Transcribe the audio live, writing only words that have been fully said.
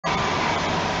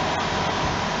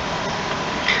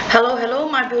Hello,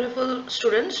 my beautiful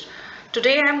students.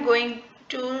 Today I am going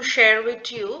to share with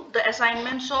you the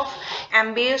assignments of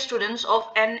MBA students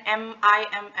of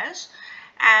NMIMS,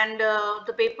 and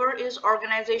the paper is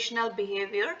organizational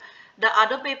behavior. The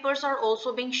other papers are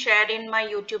also being shared in my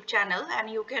YouTube channel, and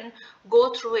you can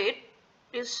go through it.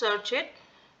 Please search it.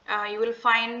 You will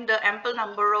find the ample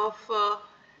number of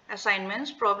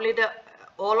assignments. Probably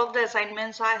all of the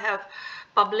assignments I have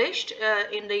published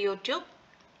in the YouTube.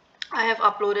 I have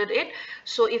uploaded it,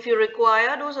 so if you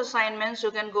require those assignments, you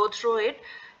can go through it.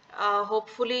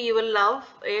 Hopefully you will love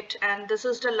it, and this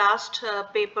is the last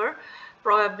paper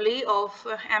probably of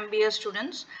MBA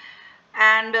students.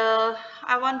 And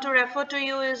I want to refer to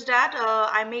you is that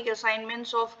I make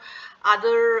assignments of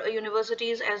other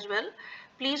universities as well.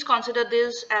 Please consider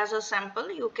this as a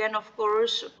sample. You can of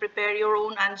course prepare your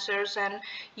own answers and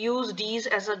use these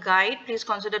as a guide. Please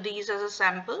consider these as a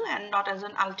sample and not as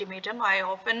an ultimatum. I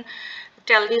often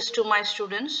tell this to my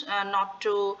students not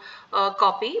to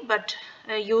copy, but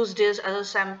use this as a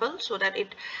sample so that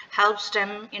it helps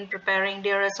them in preparing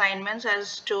their assignments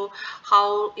as to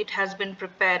how it has been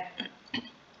prepared.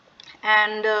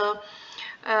 And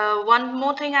one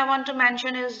more thing I want to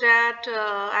mention is that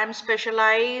I'm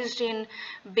specialized in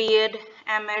B.Ed,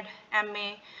 M.Ed,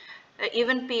 M.A,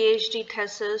 even PhD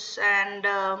thesis, and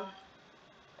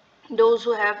those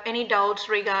who have any doubts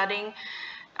regarding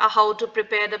how to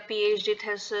prepare the PhD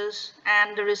thesis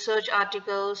and the research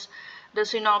articles, the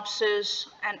synopsis,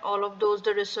 and all of those,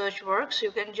 the research works,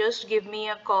 you can just give me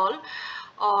a call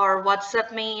or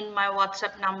WhatsApp me in my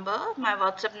WhatsApp number. My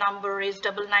WhatsApp number is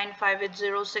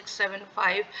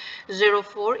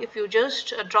 9958067504. If you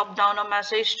just drop down a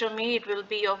message to me, it will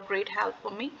be of great help for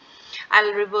me.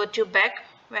 I'll revert you back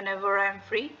whenever I'm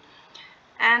free.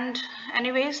 And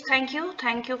anyways, thank you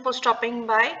for stopping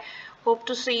by. Hope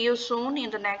to see you soon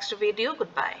in the next video.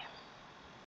 Goodbye.